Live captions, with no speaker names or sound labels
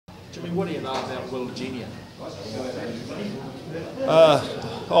Jimmy, what do you know about Will Genia? I've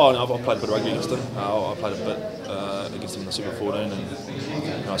played a bit of rugby against him. I played a bit against him in the Super 14,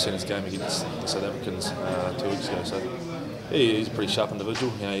 and I seen his game against the South Africans 2 weeks ago. So he's a pretty sharp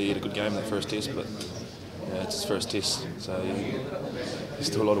individual. He had a good game in that first test, but it's his first test, so there's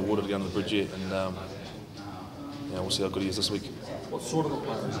still a lot of water to go under the bridge yet, and we'll see how good he is this week. What sort of a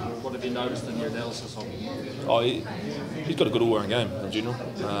player is he? What have you noticed in your analysis of him? He's got a good all-round game in general.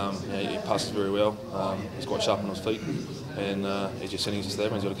 He passes very well. He's quite sharp on his feet, and he's just sending us there.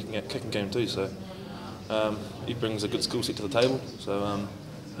 He's got a kicking game too, so he brings a good skill set to the table. So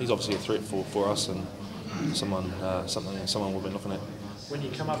he's obviously a threat for us, and someone we've been looking at. When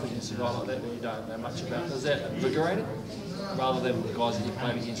you come up against a guy like that you don't know much about, is that invigorating rather than the guys that you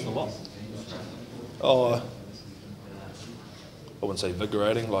played against a lot? I wouldn't say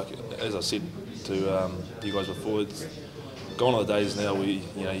invigorating. Like as I said to you guys before, it's gone are the days now where you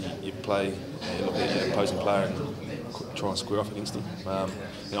play, you look at your opposing player and try and square off against them. I'm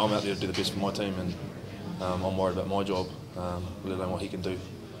out there to do the best for my team, and I'm worried about my job, let alone what he can do.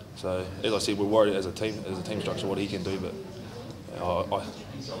 So as I said, we're worried as a team structure what he can do, but I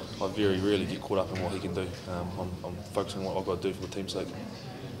very rarely get caught up in what he can do. I'm focusing on what I've got to do for the team's sake.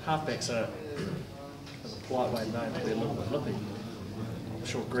 Halfbacks are, as a polite way known to be a little bit lippy. I'm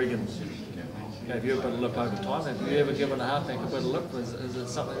sure Gregan gave you a bit of lip over time. Have you ever given a halfback a bit of lip? Is it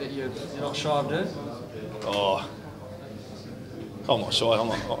something that you're not shy of doing? I'm not shy. I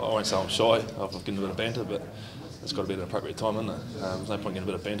won't say I'm shy. I've given a bit of banter, but it's got to be at an appropriate time, isn't it? There's no point getting a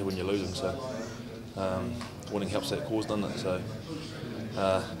bit of banter when you're losing. So winning helps that cause, doesn't it? So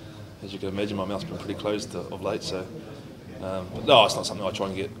as you can imagine, my mouth's been pretty closed of late. So, but no, it's not something I try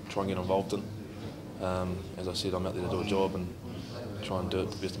and get involved in. As I said, I'm out there to do a job and try and do it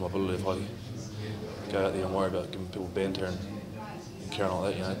to the best of my ability. If I go out there and worry about giving people banter and carrying on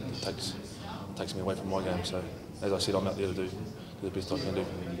like that, it takes me away from my game. So, as I said, I'm out there to do the best I can do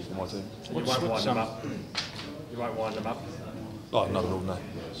for my team. So you won't wind them up? You won't wind them up? Oh, not at all, no.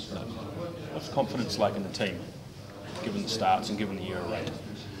 What's confidence like in the team, given the starts and given the error rate?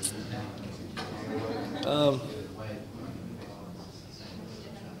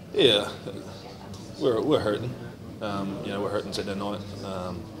 We're hurting. We're hurting Saturday night.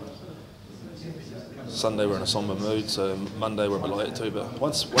 Sunday we're in a somber mood, so Monday we're a bit like that too. But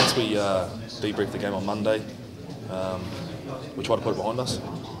once we debrief the game on Monday, we try to put it behind us,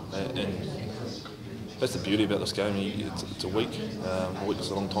 and that's the beauty about this game. It's a week. A week is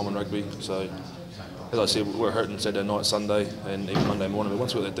a long time in rugby. So, as I said, we're hurting Saturday night, Sunday, and even Monday morning. But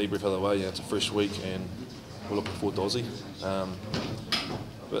once we get that debrief out of the way, it's a fresh week, and we're looking forward to Aussie.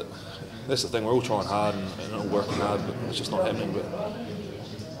 But that's the thing. We're all trying hard and all working hard, but it's just not happening. But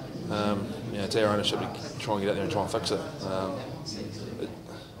it's our ownership to try and get out there and try and fix it.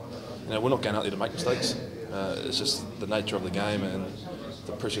 We're not going out there to make mistakes. It's just the nature of the game and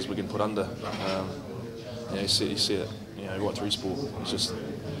the pressures we can put under. You see it, right through sport. It's just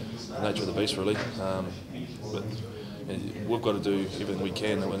the nature of the beast, really. But we've got to do everything we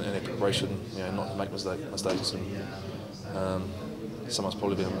can in our preparation, not to make mistakes. And someone's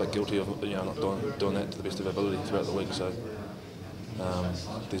probably been a bit guilty of, not doing that to the best of our ability throughout the week. So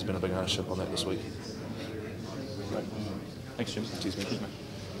there's been a big ownership on that this week. Thanks, Jim. Cheers, mate.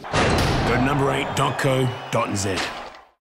 Go to number8.co.nz.